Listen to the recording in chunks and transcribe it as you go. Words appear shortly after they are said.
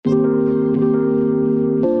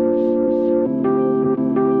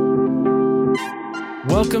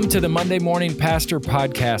Welcome to the Monday Morning Pastor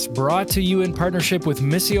Podcast, brought to you in partnership with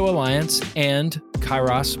Missio Alliance and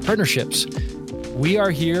Kairos Partnerships. We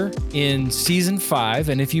are here in season 5,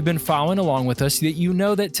 and if you've been following along with us, that you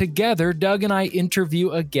know that together, Doug and I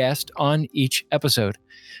interview a guest on each episode.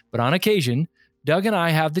 But on occasion, Doug and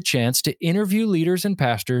I have the chance to interview leaders and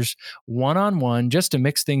pastors one-on-one just to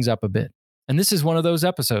mix things up a bit. And this is one of those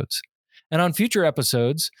episodes. And on future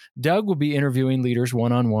episodes, Doug will be interviewing leaders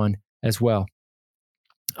one-on-one as well.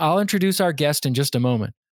 I'll introduce our guest in just a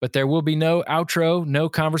moment, but there will be no outro, no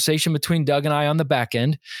conversation between Doug and I on the back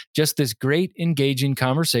end, just this great, engaging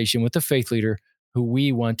conversation with the faith leader who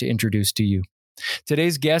we want to introduce to you.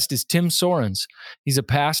 Today's guest is Tim Soerens. He's a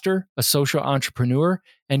pastor, a social entrepreneur,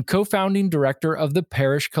 and co-founding director of the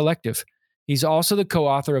Parish Collective. He's also the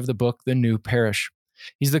co-author of the book, The New Parish.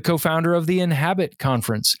 He's the co-founder of the Inhabit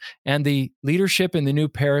Conference and the Leadership in the New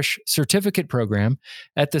Parish Certificate Program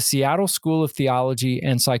at the Seattle School of Theology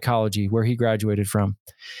and Psychology, where he graduated from.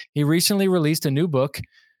 He recently released a new book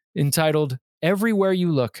entitled Everywhere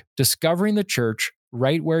You Look, Discovering the Church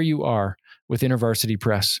Right Where You Are with InterVarsity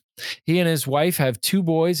Press. He and his wife have 2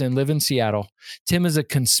 boys and live in Seattle. Tim is a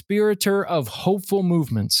conspirator of hopeful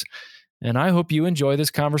movements, and I hope you enjoy this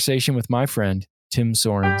conversation with my friend, Tim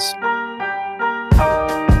Soerens.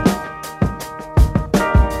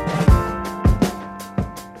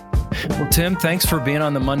 Well, Tim, thanks for being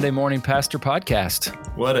on the Monday Morning Pastor Podcast.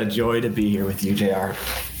 What a joy to be here with you, JR.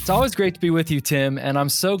 It's always great to be with you, Tim, and I'm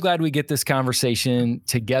so glad we get this conversation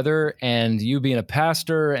together, and you being a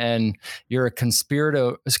pastor, and you're a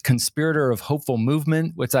conspirator of hopeful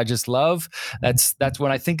movement, which I just love. That's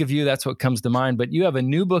when I think of you, that's what comes to mind. But you have a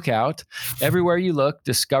new book out, Everywhere You Look,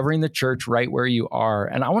 Discovering the Church Right Where You Are.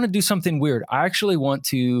 And I want to do something weird. I actually want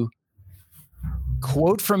to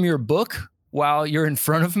quote from your book while you're in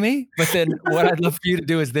front of me, but then what I'd love for you to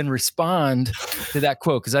do is then respond to that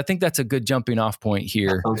quote, because I think that's a good jumping off point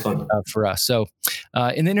here for us. So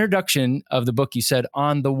in the introduction of the book, you said,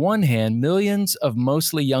 on the one hand, millions of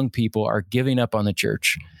mostly young people are giving up on the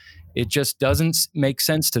church. It just doesn't make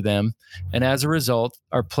sense to them, and as a result,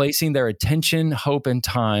 are placing their attention, hope, and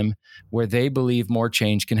time where they believe more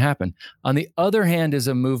change can happen. On the other hand is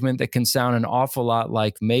a movement that can sound an awful lot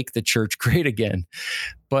like Make the Church Great Again.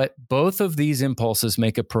 But both of these impulses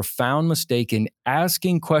make a profound mistake in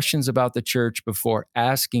asking questions about the church before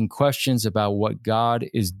asking questions about what God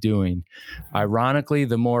is doing. Ironically,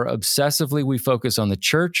 the more obsessively we focus on the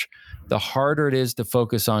church, the harder it is to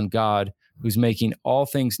focus on God, who's making all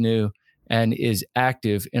things new and is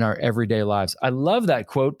active in our everyday lives. I love that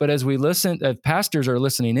quote, but as we listen, as pastors are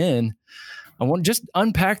listening in, I want to just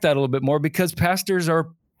unpack that a little bit more, because pastors are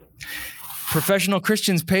professional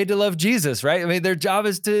Christians paid to love Jesus, right? I mean, their job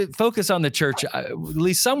is to focus on the church. At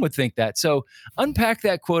least some would think that. So unpack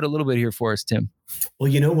that quote a little bit here for us, Tim.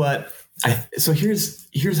 Well, you know what? So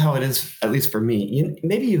here's how it is, at least for me.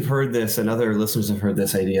 Maybe you've heard this, and other listeners have heard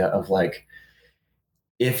this idea of like,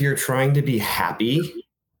 if you're trying to be happy,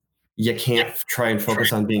 you can't try and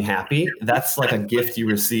focus on being happy. That's like a gift you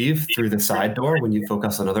receive through the side door when you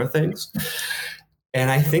focus on other things.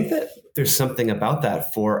 And I think that there's something about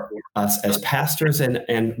that for us as pastors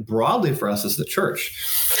and broadly for us as the church,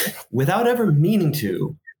 without ever meaning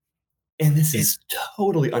to. And this is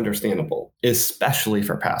totally understandable, especially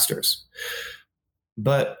for pastors.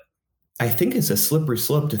 But I think it's a slippery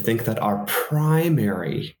slope to think that our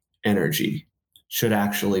primary energy should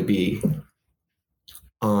actually be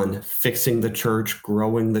on fixing the church,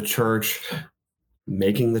 growing the church,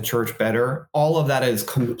 making the church better. All of that is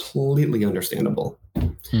completely understandable.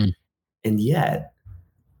 And yet,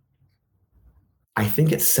 I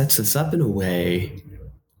think it sets us up in a way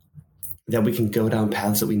that we can go down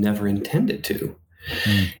paths that we never intended to.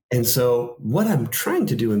 And so what I'm trying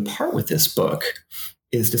to do in part with this book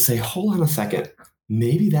is to say, hold on a second,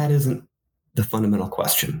 maybe that isn't the fundamental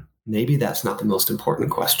question. Maybe that's not the most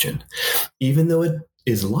important question, even though it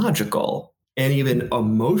is logical and even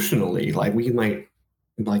emotionally, like we might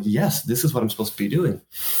be like, yes, this is what I'm supposed to be doing.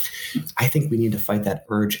 I think we need to fight that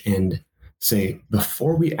urge and say,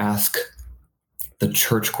 before we ask the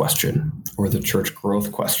church question or the church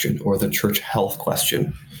growth question or the church health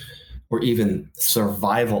question, or even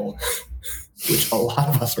survival, which a lot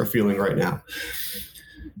of us are feeling right now,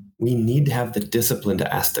 we need to have the discipline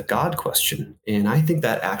to ask the God question. And I think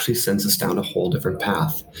that actually sends us down a whole different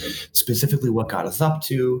path, specifically what God is up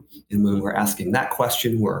to. And when we're asking that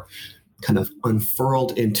question, we're kind of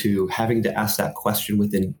unfurled into having to ask that question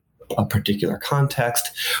within a particular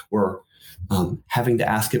context. We're having to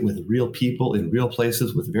ask it with real people in real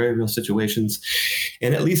places with very real situations.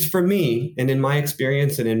 And at least for me, and in my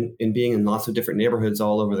experience and in being in lots of different neighborhoods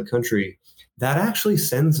all over the country, that actually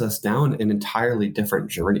sends us down an entirely different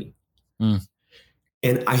journey. Mm.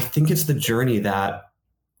 And I think it's the journey that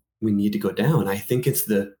we need to go down. I think it's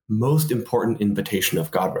the most important invitation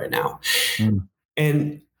of God right now. Mm.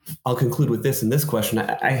 And I'll conclude with this in this question.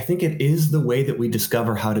 I think it is the way that we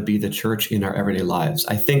discover how to be the church in our everyday lives.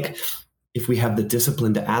 I think if we have the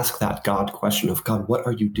discipline to ask that God question of, God, what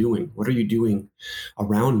are you doing? What are you doing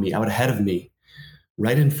around me, out ahead of me,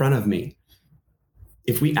 right in front of me?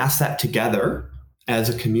 If we ask that together as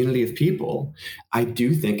a community of people, I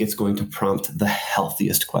do think it's going to prompt the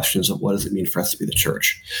healthiest questions of what does it mean for us to be the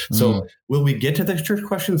church? So will we get to the church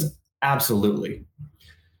questions? Absolutely.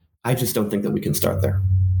 I just don't think that we can start there.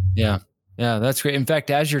 Yeah. Yeah, that's great. In fact,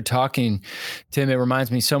 as you're talking, Tim, it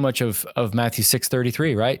reminds me so much of Matthew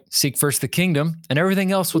 6:33, right? Seek first the kingdom and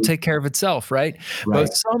everything else will take care of itself, right? Right.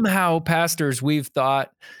 But somehow, pastors, we've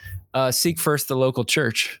thought, seek first the local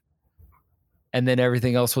church and then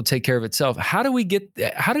everything else will take care of itself. How did we get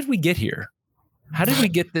here? How did we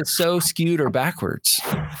get this so skewed or backwards?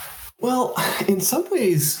 Well, in some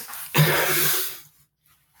ways,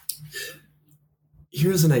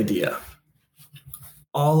 here's an idea.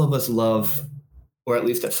 All of us love, or at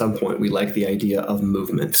least at some point, we like the idea of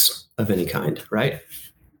movements of any kind, right?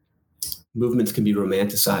 Movements can be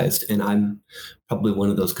romanticized, and I'm probably one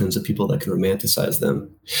of those kinds of people that can romanticize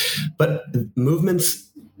them. But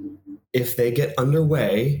movements, if they get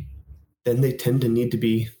underway, then they tend to need to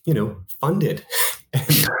be, funded and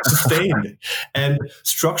sustained and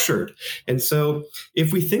structured. And so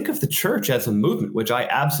if we think of the church as a movement, which I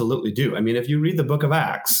absolutely do, I mean, if you read the book of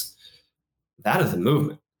Acts, that is a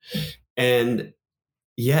movement. And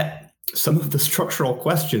yet some of the structural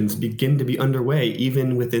questions begin to be underway,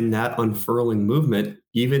 even within that unfurling movement,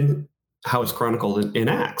 even how it's chronicled in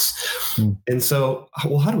Acts. And so,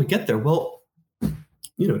 well, how do we get there? Well,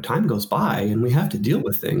 time goes by and we have to deal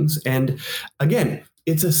with things. And again,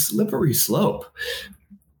 it's a slippery slope.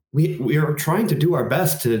 We are trying to do our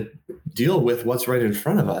best to deal with what's right in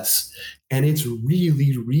front of us. And it's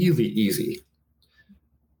really, really easy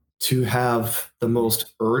to have the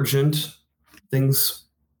most urgent things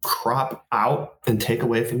crop out and take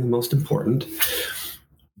away from the most important.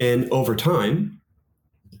 And over time,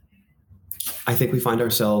 I think we find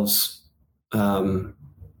ourselves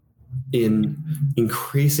in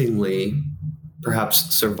increasingly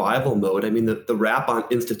perhaps survival mode. I mean, the rap on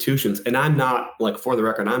institutions, and I'm not, like, for the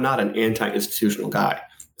record, I'm not an anti-institutional guy.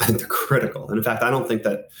 I think they're critical. And in fact, I don't think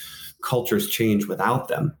that cultures change without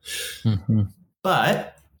them. Mm-hmm.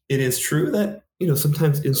 But it is true that,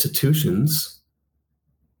 sometimes institutions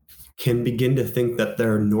can begin to think that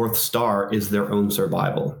their North Star is their own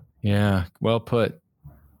survival. Yeah, well put.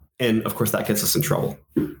 And of course, that gets us in trouble.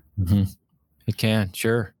 Mm-hmm. It can,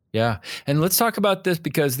 sure. Yeah. And let's talk about this,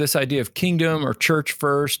 because this idea of kingdom or church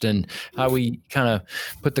first and how we kind of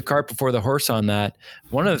put the cart before the horse on that.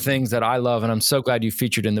 One of the things that I love, and I'm so glad you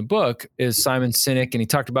featured in the book, is Simon Sinek. And he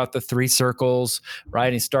talked about the 3 circles, right?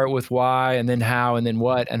 And he start with why and then how and then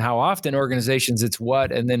what, and how often organizations it's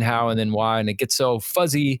what and then how and then why. And it gets so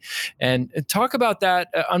fuzzy. And talk about that,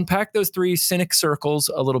 unpack those 3 Sinek circles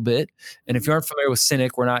a little bit. And if you aren't familiar with Sinek,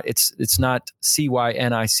 it's not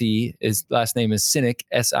C-Y-N-I-C. His last name is Sinek,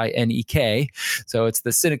 S-I-N-E-K. So it's the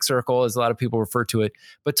Sinek circle, as a lot of people refer to it.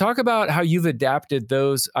 But talk about how you've adapted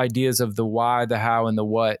those ideas of the why, the how, and the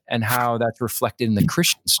what, and how that's reflected in the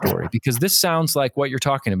Christian story, because this sounds like what you're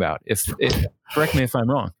talking about. Correct me if I'm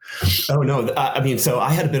wrong. Oh, no. I mean, so I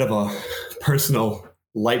had a bit of a personal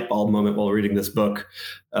light bulb moment while reading this book.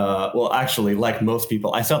 Well, actually, like most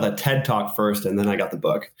people, I saw that TED Talk first, and then I got the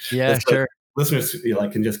book. Yeah, sure. Listeners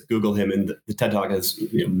can just Google him, and the TED Talk has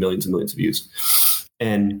millions and millions of views.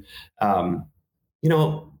 And,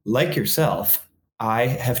 like yourself, I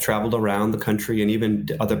have traveled around the country and even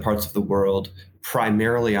other parts of the world,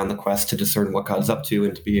 primarily on the quest to discern what God's up to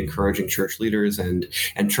and to be encouraging church leaders and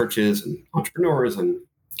churches and entrepreneurs and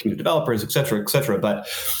community developers, et cetera, et cetera. But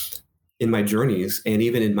in my journeys and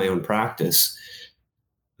even in my own practice,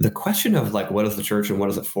 the question of what is the church and what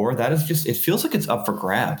is it for? That is just, it feels like it's up for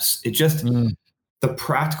grabs. It just, the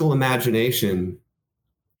practical imagination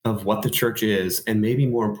of what the church is, and maybe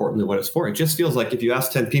more importantly, what it's for. It just feels like if you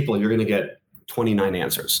ask 10 people, you're going to get 29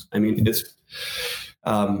 answers. I mean, it's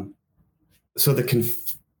so the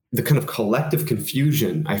kind of collective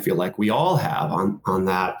confusion I feel like we all have on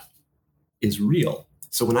that is real.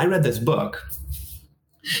 So when I read this book,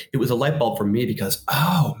 it was a light bulb for me, because,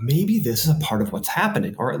 maybe this is a part of what's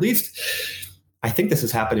happening, or at least I think this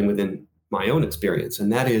is happening within my own experience.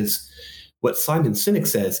 And that is what Simon Sinek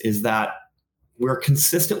says, is that we're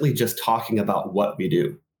consistently just talking about what we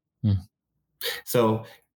do. So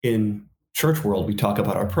in church world, we talk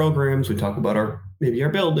about our programs, we talk about maybe our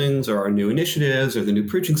buildings or our new initiatives or the new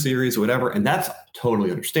preaching series or whatever, and that's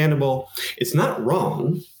totally understandable. It's not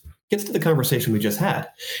wrong. Gets to the conversation we just had.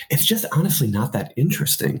 It's just honestly not that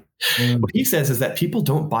interesting. What he says is that people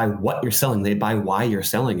don't buy what you're selling, they buy why you're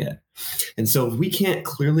selling it. And so if we can't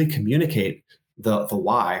clearly communicate the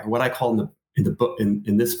why, or what I call in the book,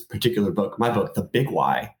 in this particular book, my book, the big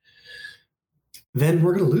why, then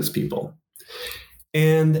we're going to lose people.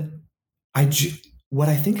 And what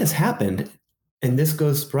I think has happened, and this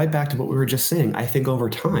goes right back to what we were just saying, I think over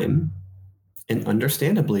time, and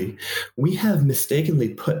understandably, we have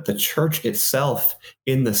mistakenly put the church itself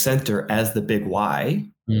in the center as the big why.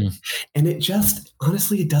 And it just,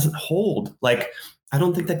 honestly, it doesn't hold. Like, I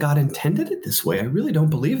don't think that God intended it this way. I really don't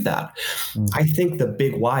believe that. I think the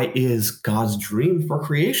big why is God's dream for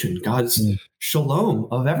creation, God's shalom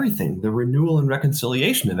of everything, the renewal and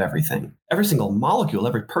reconciliation of everything, every single molecule,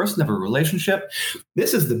 every person, every relationship.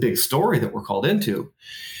 This is the big story that we're called into.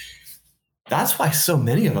 That's why so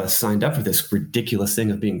many of us signed up for this ridiculous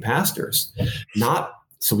thing of being pastors, not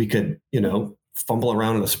so we could, fumble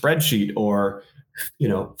around in a spreadsheet or,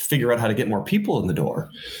 figure out how to get more people in the door.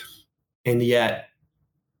 And yet,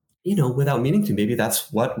 without meaning to, maybe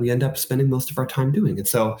that's what we end up spending most of our time doing. And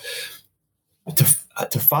so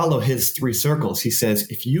to follow his 3 circles, he says,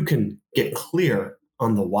 if you can get clear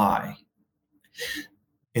on the why,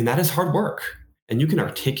 and that is hard work, and you can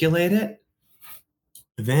articulate it,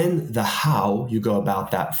 then the how you go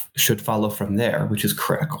about that should follow from there, which is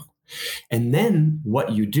critical. And then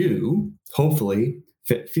what you do, hopefully,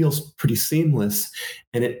 it feels pretty seamless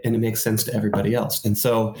and it makes sense to everybody else. And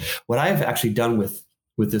so what I've actually done with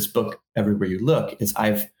this book, Everywhere You Look, is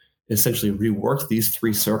I've essentially reworked these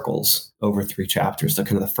 3 circles over 3 chapters, so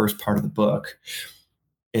kind of the first part of the book,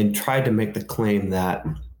 and tried to make the claim that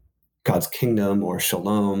God's kingdom or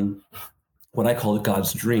shalom, what I call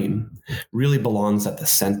God's dream, really belongs at the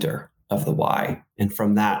center of the why. And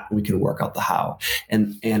from that, we can work out the how.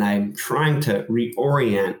 And I'm trying to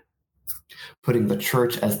reorient putting the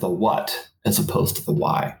church as the what as opposed to the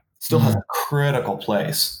why. Still has a critical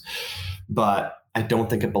place, but I don't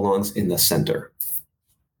think it belongs in the center.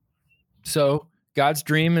 So God's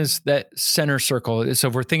dream is that center circle. So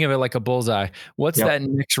if we're thinking of it like a bullseye, what's that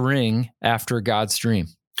next ring after God's dream?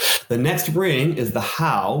 The next ring is the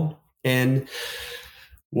how. And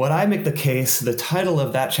what I make the case, the title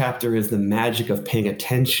of that chapter is The Magic of Paying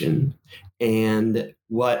Attention. And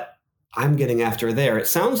what I'm getting after there, it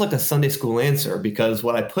sounds like a Sunday school answer, because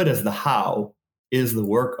what I put as the how is the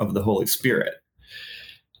work of the Holy Spirit.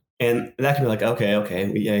 And that can be like,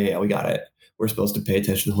 okay, yeah, we got it. We're supposed to pay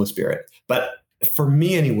attention to the Holy Spirit. But for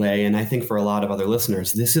me anyway, and I think for a lot of other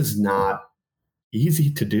listeners, this is not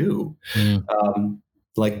easy to do.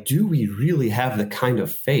 Do we really have the kind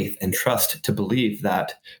of faith and trust to believe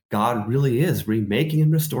that God really is remaking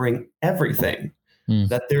and restoring everything?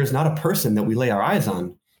 That there's not a person that we lay our eyes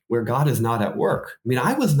on where God is not at work. I mean,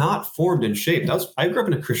 I was not formed and shaped. I grew up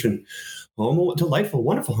in a Christian home, a delightful,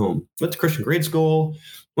 wonderful home. Went to Christian grade school,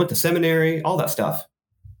 went to seminary, all that stuff.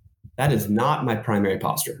 That is not my primary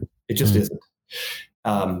posture. It just isn't.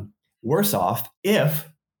 Worse off if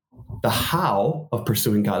the how of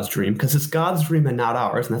pursuing God's dream, because it's God's dream and not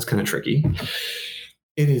ours, and that's kind of tricky.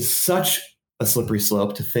 It is such a slippery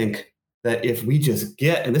slope to think that if we just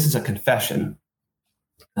get, and this is a confession,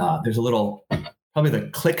 there's a little, probably the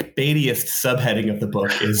clickbaitiest subheading of the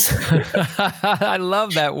book is. I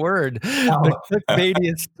love that word. The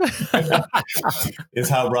clickbaitiest. Is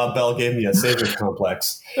how Rob Bell gave me a savior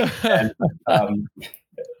complex. And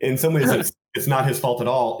in some ways, it's not his fault at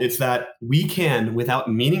all. It's that we can,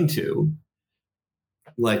 without meaning to,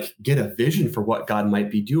 get a vision for what God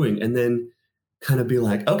might be doing, and then kind of be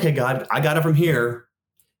like, okay, God, I got it from here.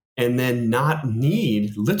 And then not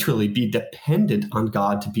literally be dependent on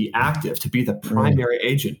God to be active, to be the primary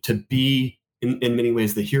agent, to be in many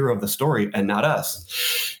ways the hero of the story and not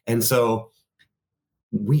us. And so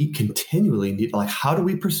we continually need, how do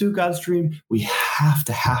we pursue God's dream? We have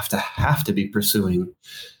to be pursuing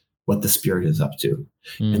what the Spirit is up to.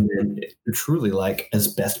 And then truly, as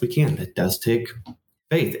best we can. It does take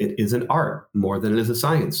faith. It is an art more than it is a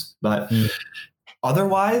science. But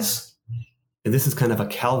otherwise, and this is kind of a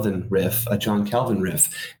Calvin riff, a John Calvin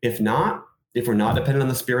riff. If we're not dependent on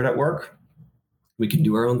the Spirit at work, we can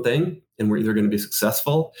do our own thing, and we're either going to be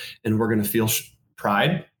successful and we're going to feel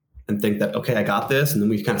pride and think that, okay, I got this. And then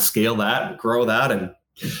we kind of scale that, grow that, and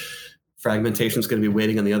fragmentation is going to be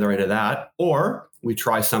waiting on the other end of that. Or we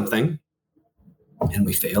try something and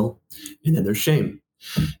we fail, and then there's shame.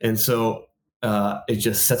 And so it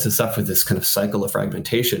just sets us up for this kind of cycle of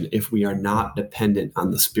fragmentation if we are not dependent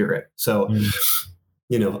on the Spirit. So,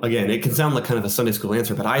 again, it can sound like kind of a Sunday school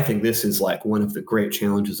answer, but I think this is like one of the great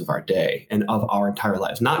challenges of our day and of our entire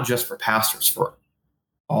lives, not just for pastors, for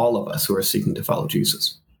all of us who are seeking to follow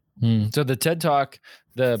Jesus. So the TED Talk,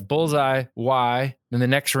 the bullseye, why, then the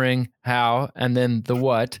next ring, how, and then the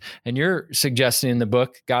what. And you're suggesting in the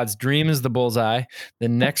book, God's dream is the bullseye, the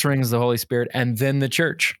next ring is the Holy Spirit, and then the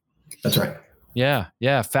church. That's right. Yeah.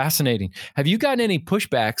 Fascinating. Have you gotten any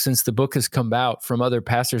pushback since the book has come out from other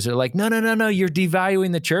pastors that are like, no, you're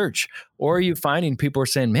devaluing the church? Or are you finding people are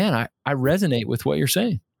saying, man, I resonate with what you're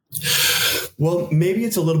saying? Well, maybe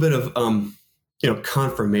it's a little bit of,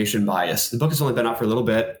 confirmation bias. The book has only been out for a little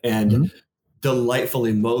bit, and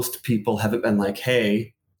delightfully, most people haven't been like,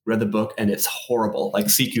 hey, read the book and it's horrible, like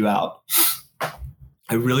seek you out.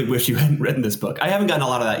 I really wish you hadn't written this book. I haven't gotten a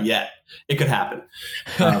lot of that yet. It could happen.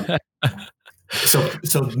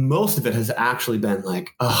 So most of it has actually been like,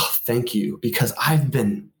 oh, thank you, because I've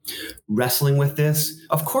been wrestling with this.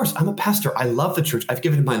 Of course, I'm a pastor. I love the church. I've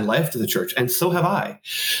given my life to the church, and so have I.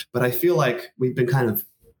 But I feel like we've been kind of,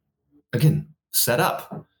 again, set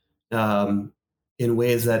up in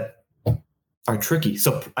ways that are tricky.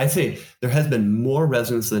 So I say there has been more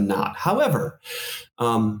resonance than not. However,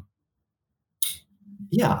 I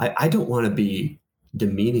don't want to be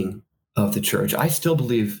demeaning of the church. I still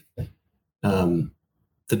believe the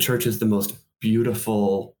church is the most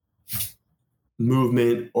beautiful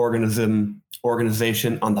movement,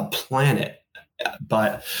 organization on the planet.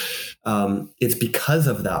 But it's because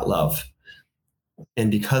of that love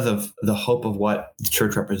and because of the hope of what the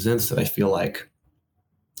church represents that I feel like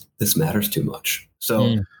this matters too much.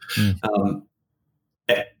 So,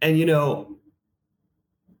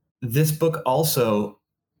 this book also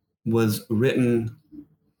was written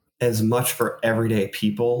as much for everyday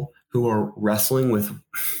people who are wrestling with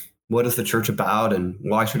what is the church about and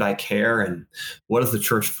why should I care and what is the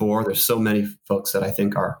church for? There's so many folks that I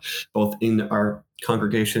think are both in our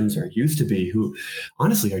congregations or used to be who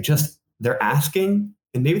honestly are just, they're asking,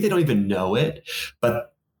 and maybe they don't even know it,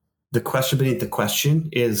 but the question beneath the question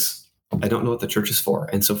is, I don't know what the church is for.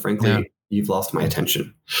 And so frankly, you've lost my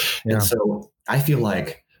attention. Yeah. And so I feel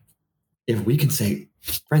like if we can say,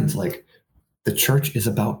 friends, like the church is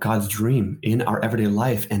about God's dream in our everyday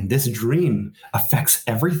life. And this dream affects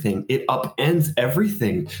everything. It upends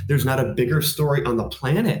everything. There's not a bigger story on the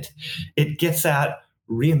planet. It gets at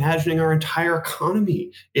reimagining our entire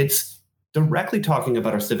economy. It's directly talking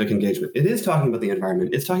about our civic engagement. It is talking about the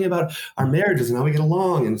environment. It's talking about our marriages and how we get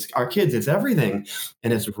along and our kids. It's everything.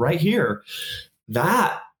 And it's right here.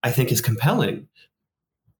 That I think is compelling,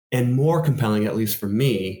 and more compelling, at least for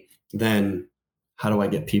me, than how do I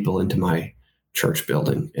get people into my church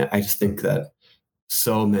building. I just think that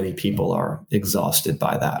so many people are exhausted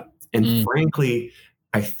by that. And frankly,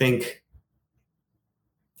 I think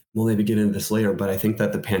we'll maybe get into this later, but I think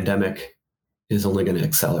that the pandemic is only going to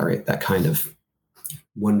accelerate that kind of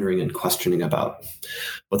wondering and questioning about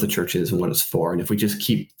what the church is and what it's for. And if we just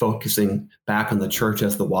keep focusing back on the church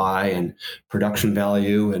as the why and production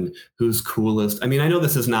value and who's coolest. I mean, I know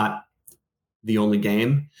this is not the only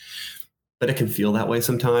game, but it can feel that way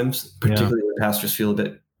sometimes, particularly when pastors feel a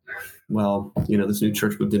bit, well, this new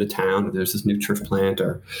church moved into town, or there's this new church plant,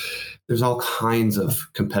 or there's all kinds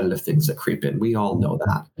of competitive things that creep in. We all know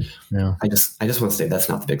that. Yeah. I just want to say that's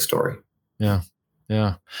not the big story. Yeah.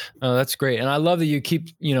 Yeah. Oh, that's great. And I love that you keep,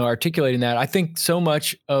 articulating that. I think so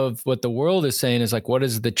much of what the world is saying is like, what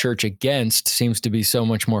is the church against seems to be so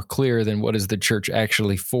much more clear than what is the church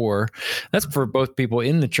actually for. That's for both people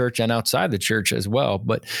in the church and outside the church as well.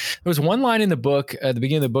 But there was one line in the book, at the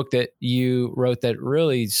beginning of the book, that you wrote that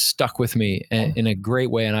really stuck with me in a great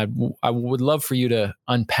way. And I would love for you to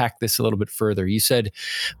unpack this a little bit further. You said,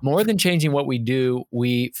 more than changing what we do,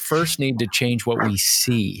 we first need to change what we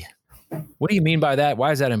see. What do you mean by that?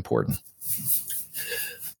 Why is that important?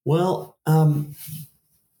 Well, I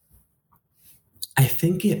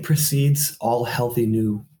think it precedes all healthy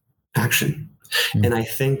new action. And I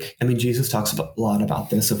think, Jesus talks a lot about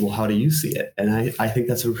this of, well, how do you see it? And I think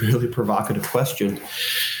that's a really provocative question.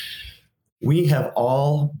 We have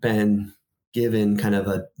all been given kind of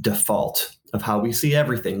a default of how we see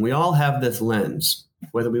everything. We all have this lens,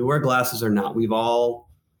 whether we wear glasses or not. We've all,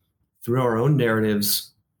 through our own narratives,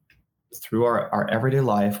 through our everyday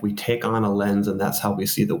life, we take on a lens, and that's how we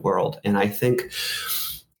see the world. And I think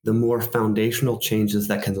the more foundational changes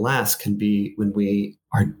that can last can be when we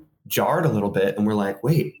are jarred a little bit and we're like,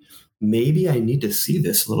 wait, maybe I need to see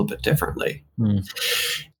this a little bit differently.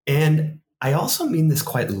 And I also mean this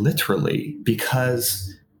quite literally,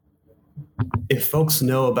 because if folks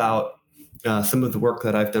know about some of the work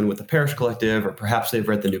that I've done with the Parish Collective, or perhaps they've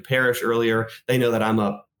read The New Parish earlier, they know that I'm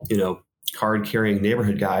a, card-carrying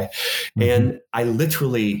neighborhood guy. Mm-hmm. And I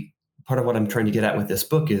literally, part of what I'm trying to get at with this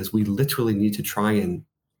book is we literally need to try and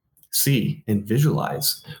see and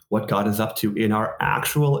visualize what God is up to in our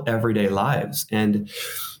actual everyday lives. And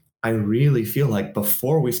I really feel like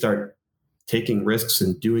before we start taking risks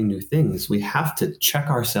and doing new things, we have to check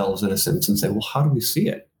ourselves in a sense and say, well, how do we see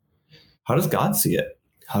it? How does God see it?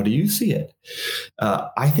 How do you see it?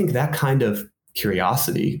 I think that kind of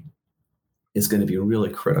curiosity is going to be really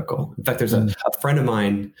critical. In fact, there's a friend of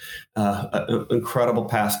mine, an incredible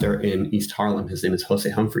pastor in East Harlem. His name is Jose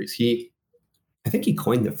Humphreys. I think he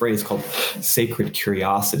coined the phrase called sacred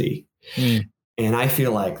curiosity. And I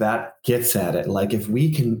feel like that gets at it. Like if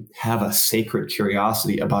we can have a sacred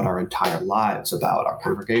curiosity about our entire lives, about our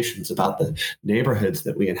congregations, about the neighborhoods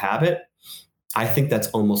that we inhabit, I think that's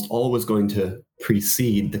almost always going to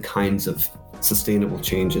precede the kinds of sustainable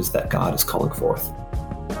changes that God is calling forth.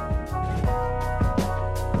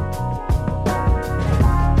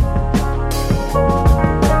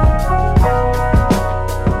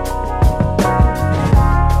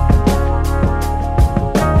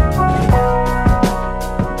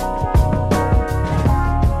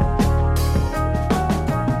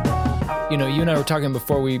 You and I were talking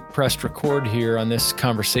before we pressed record here on this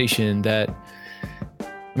conversation that,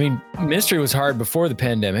 ministry was hard before the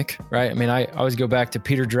pandemic, right? I always go back to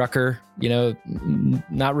Peter Drucker,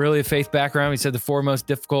 not really a faith background. He said the four most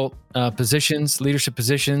difficult leadership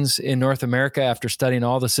positions in North America after studying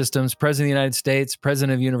all the systems: president of the United States,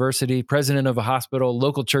 president of a university, president of a hospital,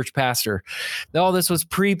 local church pastor. All this was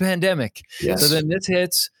pre-pandemic. Yes. So then this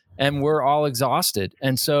hits, and we're all exhausted.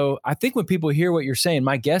 And so I think when people hear what you're saying,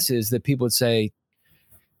 my guess is that people would say,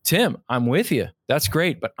 Tim, I'm with you. That's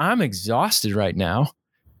great, but I'm exhausted right now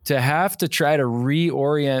to have to try to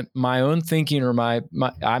reorient my own thinking, or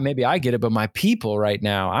maybe I get it, but my people right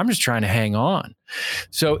now, I'm just trying to hang on.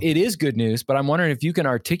 So it is good news, but I'm wondering if you can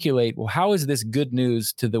articulate, well, how is this good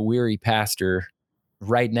news to the weary pastor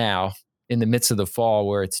right now in the midst of the fall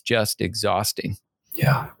where it's just exhausting?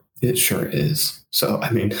 Yeah. It sure is. So,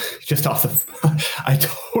 just I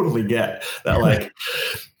totally get that. Like,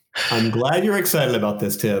 I'm glad you're excited about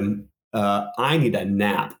this, Tim. I need a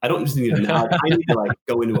nap. I don't just need a nap. I need to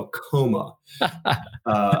go into a coma.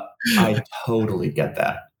 I totally get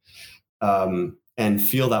that. And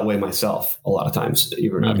feel that way myself a lot of times.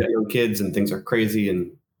 Even I've got young kids and things are crazy,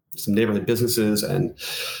 and some neighborhood businesses, and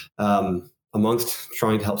amongst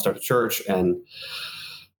trying to help start a church. And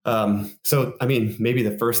so, maybe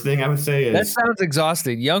the first thing I would say is... That sounds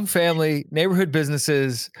exhausting. Young family, neighborhood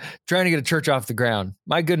businesses, trying to get a church off the ground.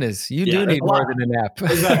 My goodness, you do need more than a nap.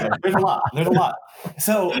 Exactly. There's a lot.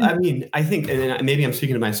 So, I think, and maybe I'm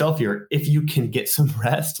speaking to myself here, if you can get some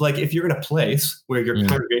rest, like if you're in a place where your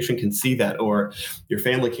congregation can see that, or your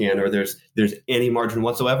family can, or there's any margin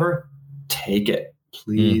whatsoever, take it.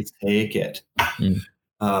 Please take it.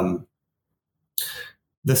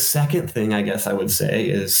 The second thing I guess I would say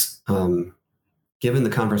is, given the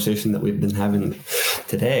conversation that we've been having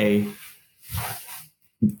today,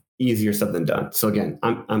 easier said than done. So again,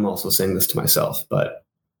 I'm also saying this to myself, but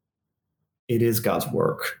it is God's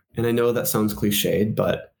work. And I know that sounds cliched,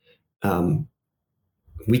 but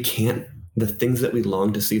we can't, the things that we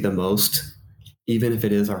long to see the most, even if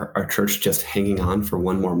it is our church just hanging on for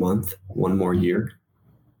one more month, one more year,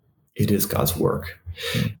 it is God's work.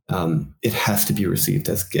 It has to be received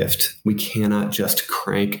as gift. We cannot just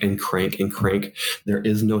crank and crank and crank. There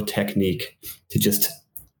is no technique to just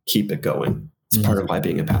keep it going. It's part of why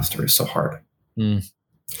being a pastor is so hard. And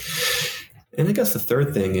I guess the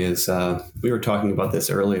third thing is, we were talking about this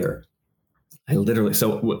earlier.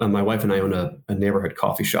 My wife and I own a neighborhood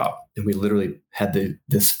coffee shop, and we literally had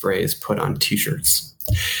this phrase put on T-shirts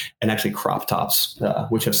and actually crop tops,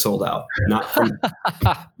 which have sold out. Not to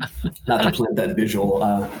plant that visual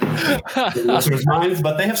in listeners' minds,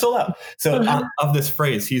 but they have sold out. So of this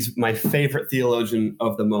phrase, he's my favorite theologian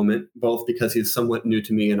of the moment, both because he's somewhat new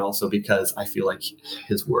to me and also because I feel like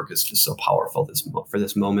his work is just so powerful for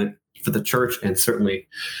this moment, for the church, and certainly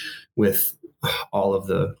with all of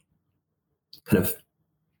the kind of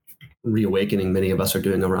reawakening many of us are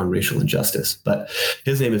doing around racial injustice. But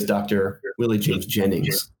his name is Dr. Willie James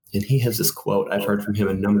Jennings. And he has this quote I've heard from him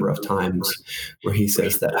a number of times where he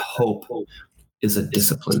says that hope is a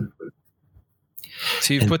discipline.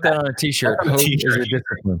 So you put that on a T-shirt. Hope is a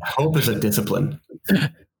discipline. Hope is a discipline.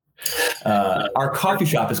 Our coffee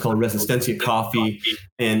shop is called Resistencia Coffee,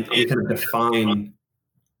 and we kind of define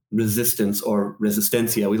resistance or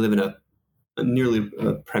resistencia. We live in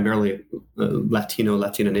primarily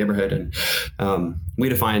Latina neighborhood. And we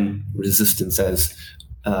define resistance as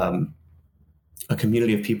a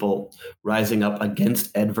community of people rising up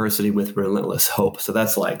against adversity with relentless hope. So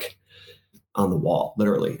that's like on the wall,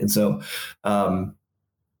 literally. And so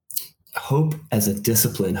hope as a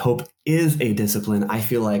discipline, hope is a discipline. I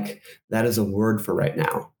feel like that is a word for right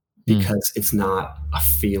now, because it's not a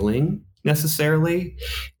feeling necessarily.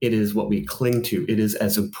 It is what we cling to. It is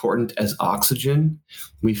as important as oxygen.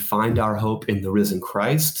 We find our hope in the risen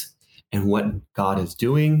Christ and what God is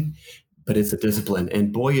doing, but it's a discipline.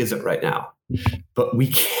 And boy, is it right now. But we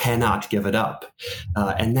cannot give it up.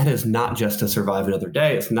 And that is not just to survive another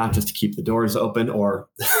day. It's not just to keep the doors open or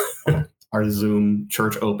our Zoom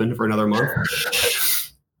church open for another month.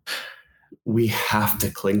 We have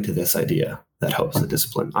to cling to this idea that hope is a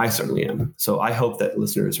discipline. I certainly am. So I hope that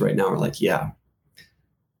listeners right now are like, yeah,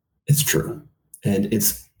 it's true. And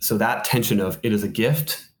it's so that tension of it is a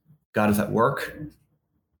gift, God is at work,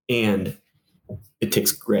 and it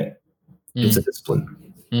takes grit. It's a discipline.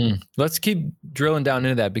 Let's keep drilling down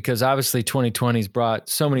into that, because obviously 2020's brought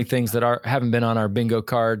so many things that haven't been on our bingo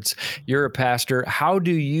cards. You're a pastor. How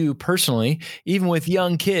do you personally, even with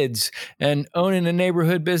young kids and owning a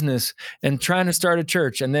neighborhood business and trying to start a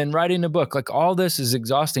church and then writing a book, like all this is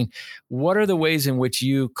exhausting. What are the ways in which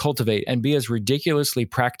you cultivate and be as ridiculously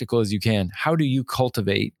practical as you can? How do you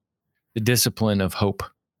cultivate the discipline of hope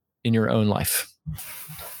in your own life?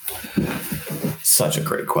 Such a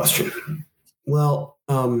great question. Well,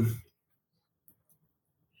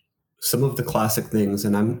 some of the classic things,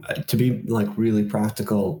 and I'm to be like really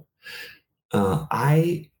practical.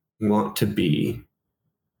 I want to be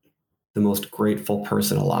the most grateful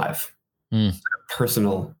person alive. A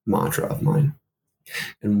personal mantra of mine.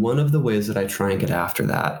 And one of the ways that I try and get after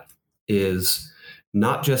that is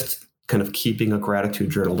not just kind of keeping a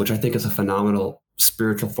gratitude journal, which I think is a phenomenal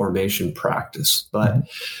spiritual formation practice, but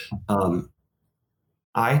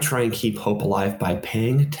I try and keep hope alive by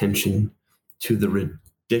paying attention to the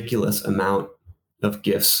ridiculous amount of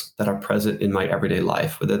gifts that are present in my everyday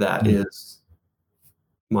life, whether that is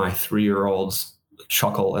my 3-year-old's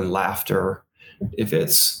chuckle and laughter, if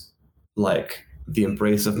it's like the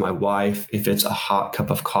embrace of my wife, if it's a hot cup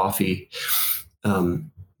of coffee.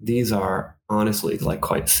 These are honestly like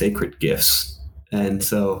quite sacred gifts. And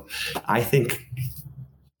so I think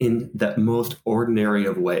in that most ordinary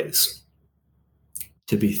of ways,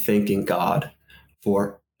 to be thanking God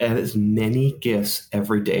for as many gifts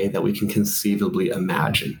every day that we can conceivably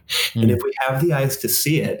imagine. And if we have the eyes to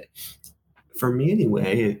see it, for me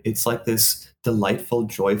anyway, it's like this delightful,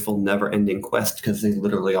 joyful, never-ending quest, because they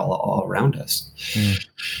literally all around us.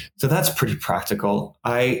 So that's pretty practical.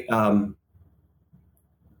 I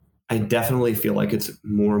definitely feel like it's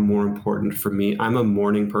more and more important for me. I'm a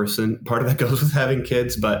morning person. Part of that goes with having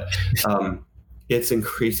kids, but it's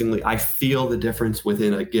increasingly, I feel the difference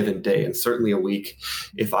within a given day and certainly a week.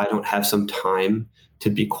 If I don't have some time to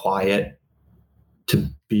be quiet, to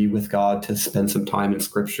be with God, to spend some time in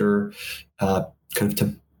scripture,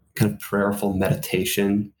 kind of prayerful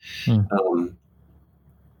meditation,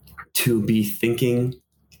 to be thinking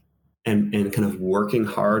and kind of working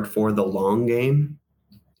hard for the long game.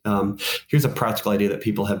 Here's a practical idea that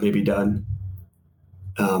people have maybe done.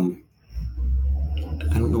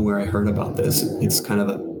 I don't know where I heard about this. It's kind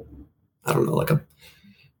of like a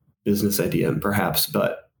business idea perhaps,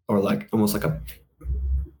 or like almost like a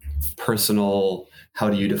personal, how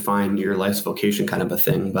do you define your life's vocation kind of a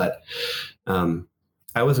thing. But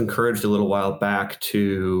I was encouraged a little while back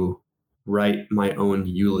to write my own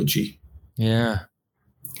eulogy. Yeah.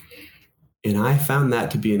 And I found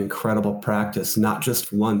that to be an incredible practice, not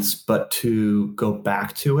just once, but to go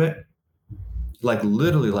back to it, like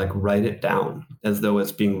literally like write it down as though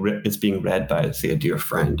it's being read by, say, a dear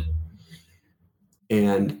friend.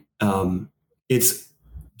 And it's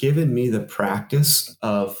given me the practice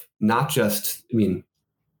of not just, I mean,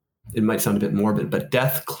 it might sound a bit morbid, but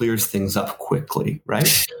death clears things up quickly,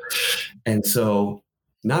 right? And so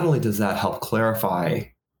not only does that help clarify,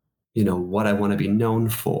 what I want to be known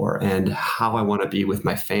for and how I want to be with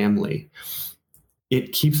my family,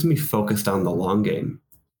 it keeps me focused on the long game.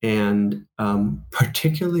 And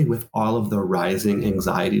particularly with all of the rising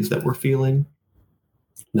anxieties that we're feeling,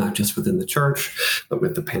 not just within the church, but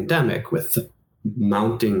with the pandemic, with the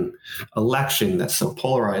mounting election that's so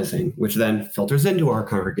polarizing, which then filters into our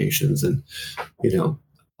congregations and,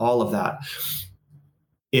 all of that.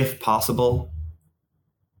 If possible,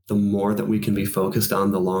 the more that we can be focused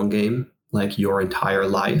on the long game, like your entire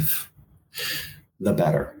life, the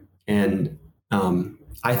better. And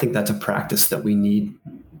I think that's a practice that we need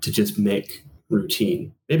to just make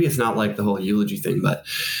routine. Maybe it's not like the whole eulogy thing, but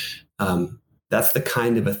that's the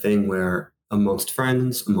kind of a thing where amongst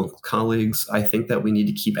friends, amongst colleagues, I think that we need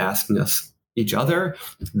to keep asking each other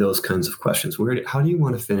those kinds of questions. How do you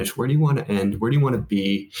want to finish? Where do you want to end? Where do you want to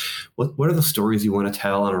be? What are the stories you want to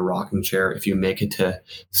tell on a rocking chair if you make it to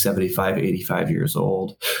 75, 85 years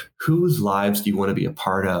old? Whose lives do you want to be a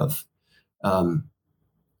part of?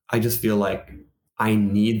 I just feel like I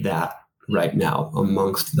need that right now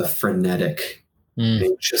amongst the frenetic,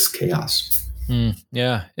 anxious chaos.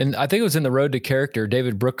 Yeah. And I think it was in The Road to Character,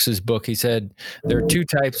 David Brooks's book. He said there are two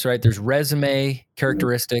types, right? There's resume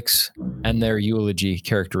characteristics and their eulogy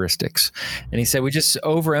characteristics. And he said we just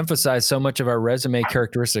overemphasize so much of our resume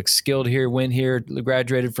characteristics, skilled here, went here,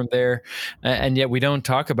 graduated from there. And yet we don't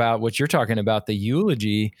talk about what you're talking about, the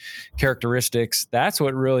eulogy characteristics. That's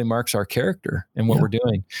what really marks our character and what we're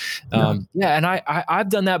doing. And I've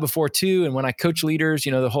done that before too. And when I coach leaders,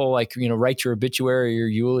 the whole write your obituary or your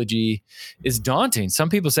eulogy is daunting. Some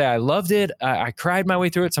people say, I loved it. I cried my way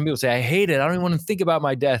through it. Some people say, I hate it. I don't even want to think about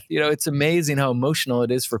my death. It's amazing how emotional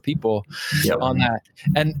it is for people on that.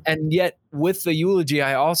 And yet with the eulogy,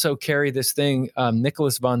 I also carry this thing,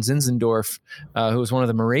 Nicholas von Zinzendorf, who was one of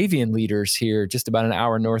the Moravian leaders here, just about an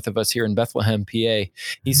hour north of us here in Bethlehem, PA.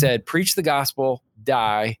 He said, preach the gospel,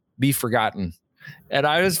 die, be forgotten. And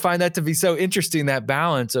I just find that to be so interesting, that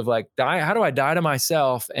balance of how do I die to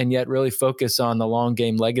myself and yet really focus on the long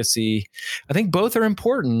game legacy? I think both are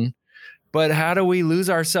important, but how do we lose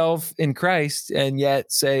ourselves in Christ and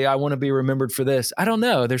yet say, I want to be remembered for this? I don't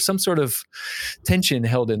know. There's some sort of tension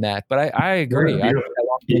held in that, but I agree. I think that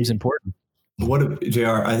long game is important.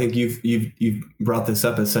 JR, I think you've brought this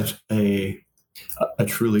up as such a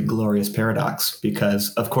truly glorious paradox,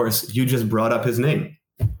 because of course you just brought up his name.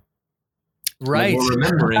 Right. We're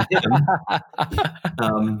remembering him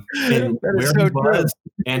and where he was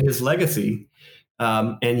and his legacy.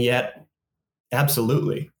 And yet,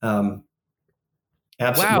 absolutely. Wow,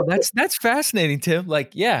 that's fascinating, Tim.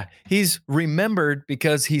 He's remembered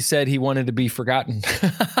because he said he wanted to be forgotten.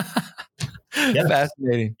 Yes.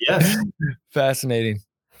 Fascinating. Yes. Fascinating.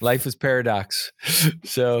 Life is paradox.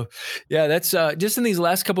 So, that's just in these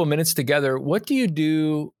last couple of minutes together. What do you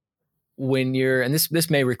do when you're, and this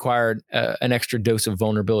may require an extra dose of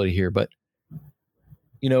vulnerability here, but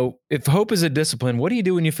if hope is a discipline, what do you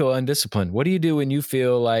do when you feel undisciplined? What do you do when you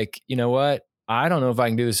feel like, you know what, I don't know if I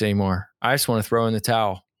can do this anymore. I just want to throw in the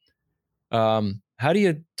towel. How do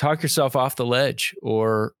you talk yourself off the ledge,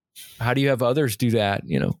 or how do you have others do that?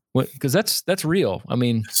 Because that's real. I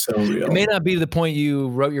mean, so real. It may not be the point you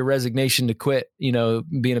wrote your resignation to quit,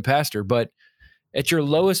 being a pastor, but at your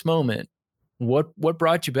lowest moment, what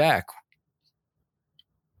brought you back?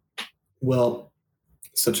 Well,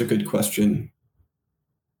 such a good question.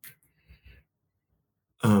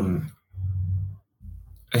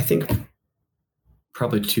 I think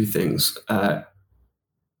probably two things.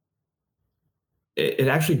 It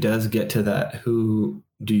actually does get to that. Who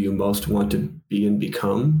do you most want to be and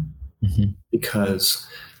become? Mm-hmm. Because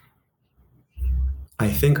I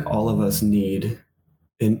think all of us need,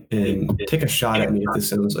 and take a shot at me if this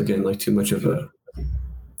sounds again like too much of a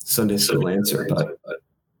Sunday school answer, but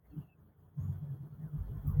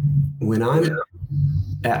when I'm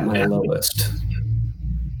at my lowest,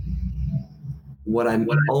 what I'm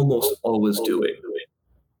almost always doing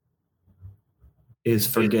is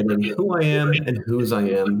forgetting who I am and whose I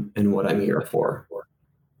am and what I'm here for.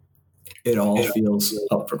 It all feels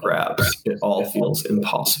up for grabs. It all feels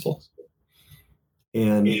impossible.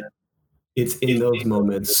 And it's in those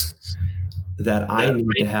moments that I need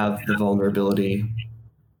to have the vulnerability,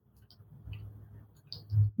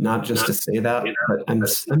 not just to say that, but I'm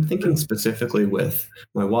thinking specifically with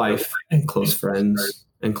my wife and close friends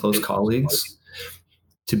and close colleagues,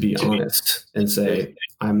 to be honest and say,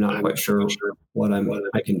 I'm not quite sure what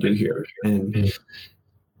I can do here. And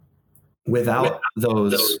without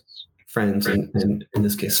those friends and in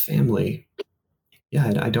this case, family,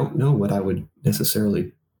 I don't know what I would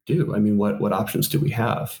necessarily do. I mean, what options do we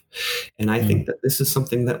have? And I think that this is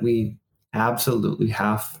something that we absolutely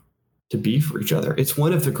have to be for each other. It's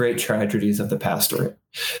one of the great tragedies of the pastorate.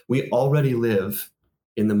 We already live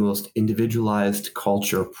in the most individualized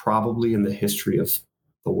culture probably in the history of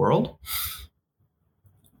the world.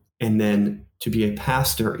 And then to be a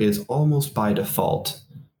pastor is almost by default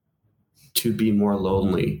to be more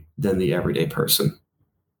lonely than the everyday person.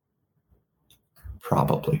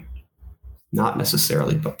 Probably. Not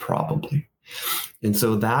necessarily, but probably. And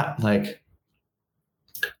so that,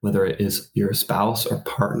 whether it is your spouse or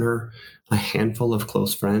partner, a handful of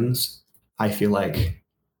close friends, I feel like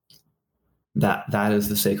that is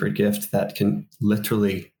the sacred gift that can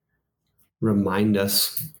literally remind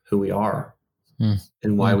us who we are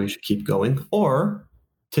and why we should keep going, or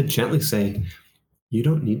to gently say, you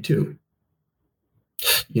don't need to.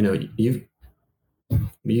 You know, you've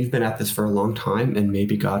been at this for a long time, and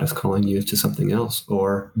maybe God is calling you to something else.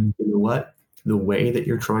 Or you know what? The way that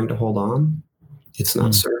you're trying to hold on, it's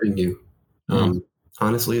not serving you.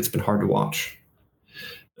 Honestly, it's been hard to watch.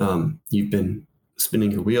 You've been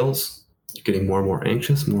spinning your wheels. You're getting more and more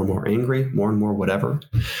anxious, more and more angry, more and more whatever.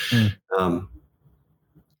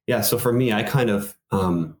 So for me, I kind of,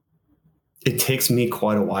 it takes me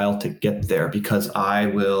quite a while to get there, because I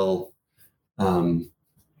will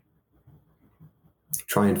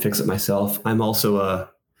try and fix it myself. I'm also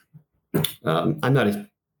I'm not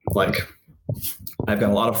I've got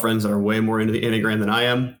a lot of friends that are way more into the Enneagram than I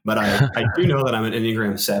am, but I do know that I'm an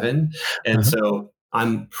Enneagram 7. And so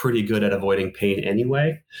I'm pretty good at avoiding pain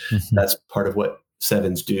anyway. That's part of what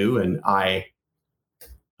 7s do. And I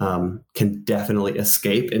can definitely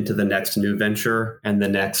escape into the next new venture and the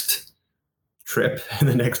next trip and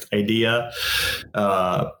the next idea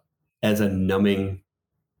as a numbing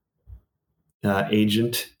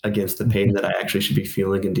agent against the pain that I actually should be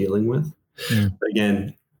feeling and dealing with. But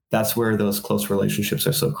again, that's where those close relationships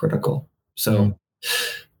are so critical. So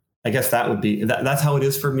I guess that would be, that's how it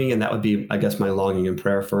is for me. And that would be, I guess, my longing and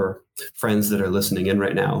prayer for friends that are listening in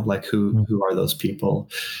right now. Like who are those people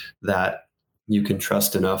that you can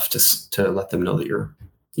trust enough to let them know that you're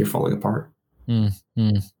falling apart?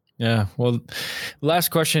 Yeah. Well, last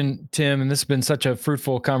question, Tim, and this has been such a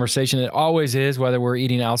fruitful conversation. It always is, whether we're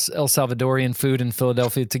eating El Salvadorian food in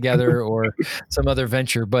Philadelphia together or some other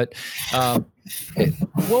venture. But, and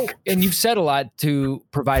you've said a lot to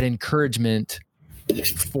provide encouragement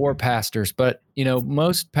for pastors, but you know,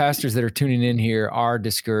 most pastors that are tuning in here are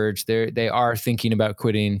discouraged. They are thinking about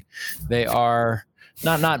quitting. They are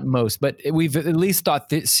not most, but we've at least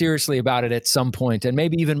thought seriously about it at some point, and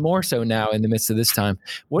maybe even more so now in the midst of this time.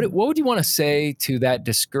 What would you want to say to that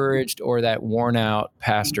discouraged or that worn out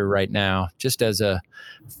pastor right now, just as a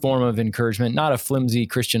form of encouragement? Not a flimsy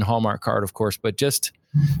Christian Hallmark card, of course, but just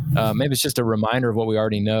maybe it's just a reminder of what we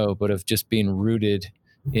already know, but of just being rooted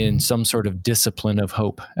in some sort of discipline of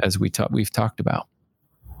hope, as we've talked about.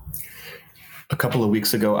 A couple of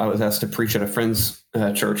weeks ago, I was asked to preach at a friend's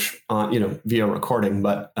church, via recording.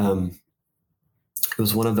 But it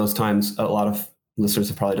was one of those times. A lot of listeners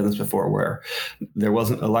have probably done this before, where there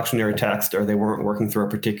wasn't a lectionary text, or they weren't working through a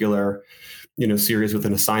particular, series with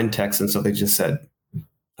an assigned text, and so they just said,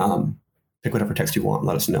 "Pick whatever text you want, and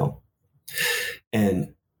let us know."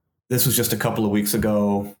 And this was just a couple of weeks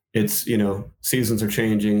ago. It's, seasons are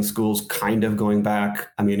changing, school's kind of going back.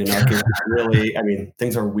 I mean, in our case, really,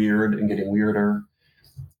 things are weird and getting weirder.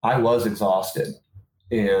 I was exhausted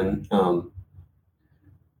and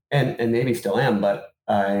maybe still am, but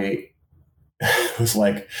I was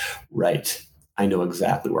like, right, I know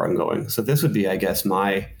exactly where I'm going. So this would be, I guess,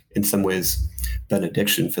 my, in some ways,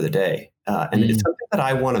 benediction for the day. And it's something that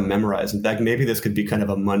I want to memorize. In fact, maybe this could be kind of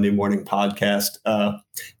a Monday morning podcast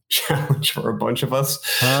challenge for a bunch of us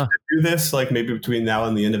to do this, like maybe between now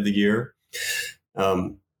and the end of the year.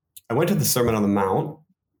 I went to the Sermon on the Mount,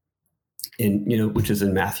 which is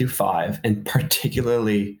in Matthew 5, and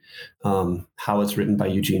particularly how it's written by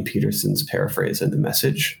Eugene Peterson's paraphrase in The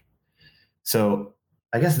Message. So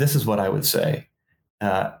I guess this is what I would say.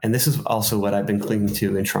 And this is also what I've been clinging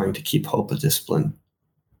to in trying to keep hope a discipline.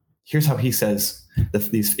 Here's how he says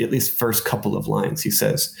these, at least first couple of lines. He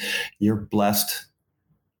says, "You're blessed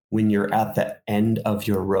when you're at the end of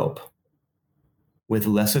your rope. With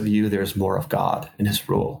less of you, there's more of God and his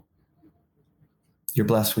rule. You're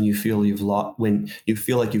blessed when you feel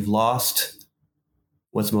like you've lost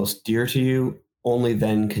what's most dear to you. Only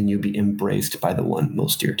then can you be embraced by the one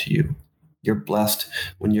most dear to you. You're blessed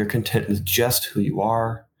when you're content with just who you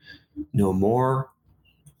are, no more,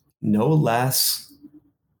 no less.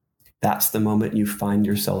 That's the moment you find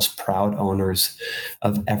yourselves proud owners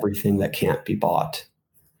of everything that can't be bought."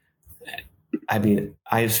 I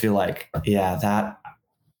just feel like, that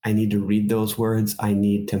I need to read those words. I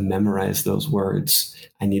need to memorize those words.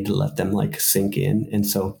 I need to let them sink in. And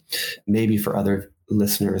so maybe for other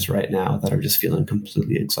listeners right now that are just feeling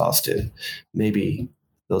completely exhausted, maybe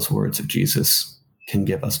those words of Jesus can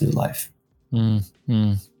give us new life.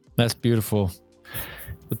 That's beautiful.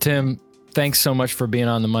 Well, Tim, thanks so much for being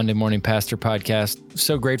on the Monday Morning Pastor podcast.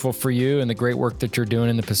 So grateful for you and the great work that you're doing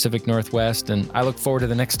in the Pacific Northwest. And I look forward to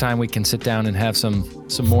the next time we can sit down and have some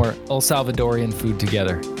more El Salvadorian food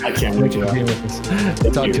together. I can't wait to be with us.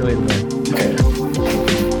 Talk to you later, man. Okay.